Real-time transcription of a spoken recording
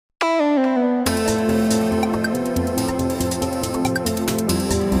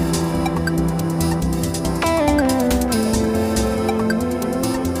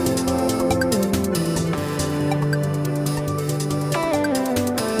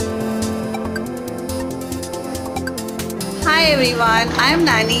Hi everyone, I am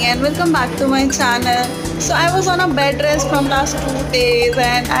Nani and welcome back to my channel. So I was on a bed rest from last 2 days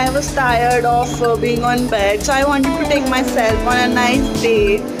and I was tired of being on bed. So I wanted to take myself on a nice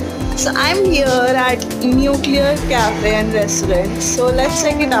date. So I'm here at Nuclear Cafe and Restaurant. So let's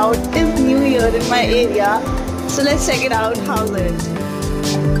check it out. It's new here in my area. So let's check it out. How's it?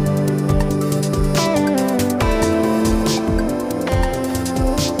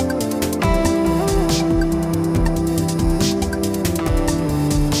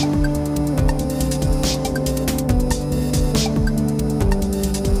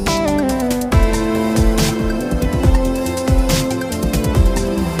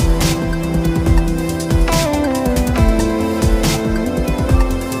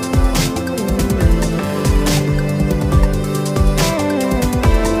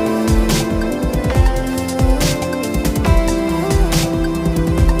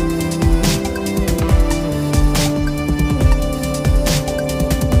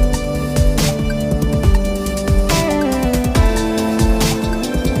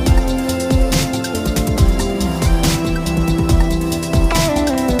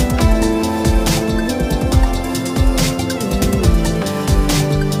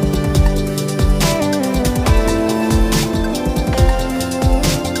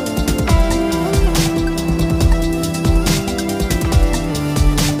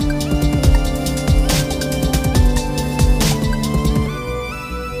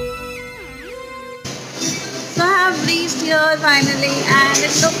 So I have reached here finally and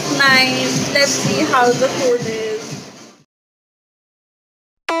it looks nice. Let's see how the food is.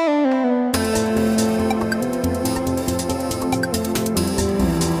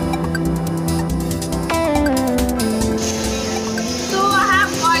 So I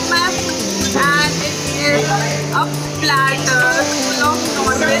have got my food and it is a platter full of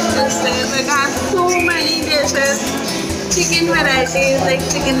non-veg dishes. It has so many dishes. Chicken varieties like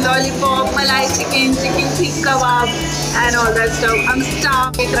chicken lollipop, malai chicken, chicken seekh kebab and all that stuff. I'm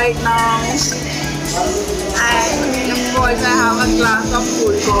starving right now. And of course I have a glass of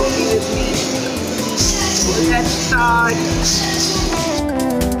cold coffee with me. Let's start.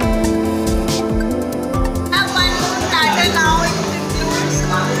 I have one more starter now.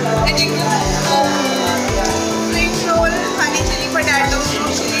 It includes spring roll, honey chili potato,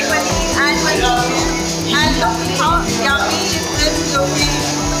 chili paneer and manchurian. And look how yummy is this looking.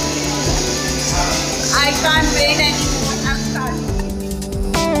 I can't wait anymore. I'm starting.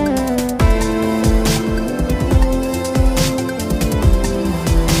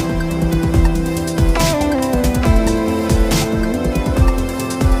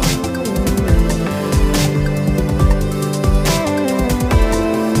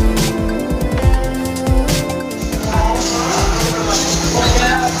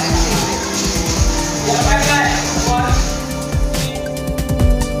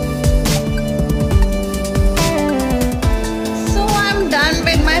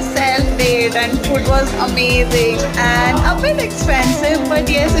 And food was amazing and a bit expensive, but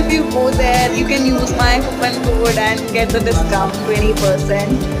yes, if you go there you can use my coupon code and get the discount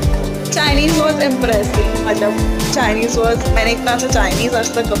 20%. Chinese was impressive. मतलब Chinese was मैंने इतना सा Chinese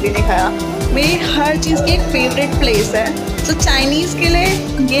आज तक कभी नहीं खाया. मेरी हर चीज़ की एक favorite place है. So Chinese के लिए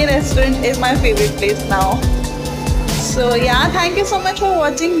ये restaurant is my favorite place now. So yeah, thank you so much for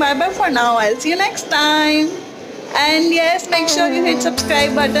watching. Bye bye for now. I'll see you next time. And yes, make sure you hit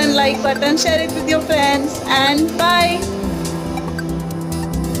subscribe button, like button, share it with your friends, and bye.